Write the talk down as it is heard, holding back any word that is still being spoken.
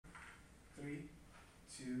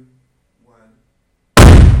2, 1.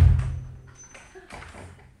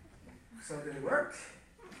 So did it work?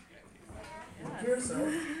 Look here, so. All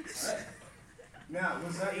right. Now,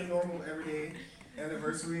 was that your normal everyday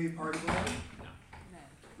anniversary party balloon? No.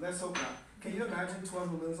 Let's hope not. Can you imagine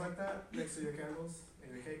 12 balloons like that next to your candles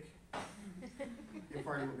and your cake? Your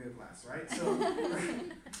party would be a blast, right? So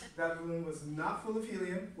that balloon was not full of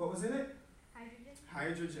helium. What was in it? Hydrogen.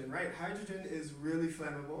 Hydrogen, right? Hydrogen is really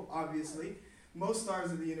flammable, obviously. Most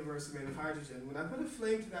stars in the universe are made of hydrogen. When I put a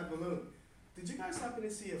flame to that balloon, did you guys happen to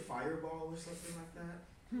see a fireball or something like that?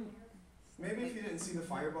 Maybe if you didn't see the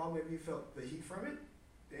fireball, maybe you felt the heat from it.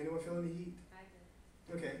 Did anyone feel any heat?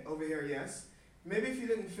 I did. Okay, over here, yes. Maybe if you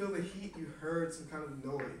didn't feel the heat, you heard some kind of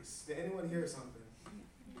noise. Did anyone hear something?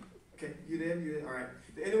 Okay, you did? You did? All right.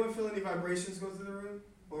 Did anyone feel any vibrations go through the room?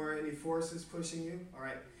 Or any forces pushing you? All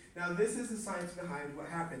right. Now, this is the science behind what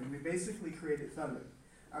happened. We basically created thunder.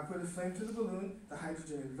 I put a flame to the balloon, the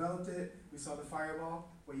hydrogen enveloped it, we saw the fireball.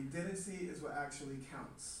 What you didn't see is what actually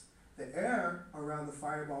counts. The air around the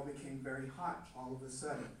fireball became very hot all of a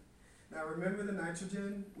sudden. Now remember the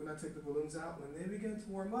nitrogen, when I took the balloons out, when they began to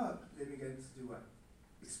warm up, they began to do what?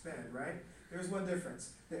 Expand, right? There's one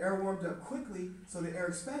difference. The air warmed up quickly, so the air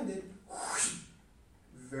expanded whoosh,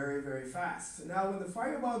 very, very fast. Now when the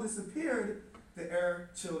fireball disappeared, the air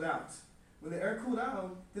chilled out. When the air cooled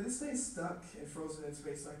out, did it stay stuck and frozen in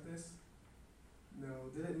space like this? No.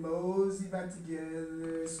 Did it mosey back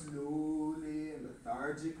together slowly and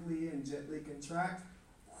lethargically and gently contract?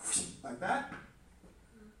 Whoosh, like that?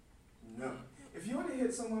 No. If you want to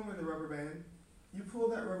hit someone with a rubber band, you pull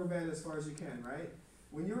that rubber band as far as you can, right?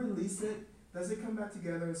 When you release it, does it come back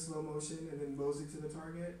together in slow motion and then mosey to the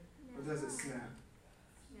target? Or does it snap?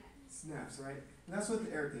 Snaps, right? And that's what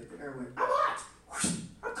the air did. The air went, I'm hot! Whoosh,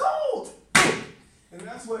 I'm cold! And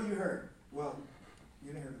that's what you heard. Well,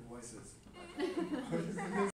 you didn't hear the voices.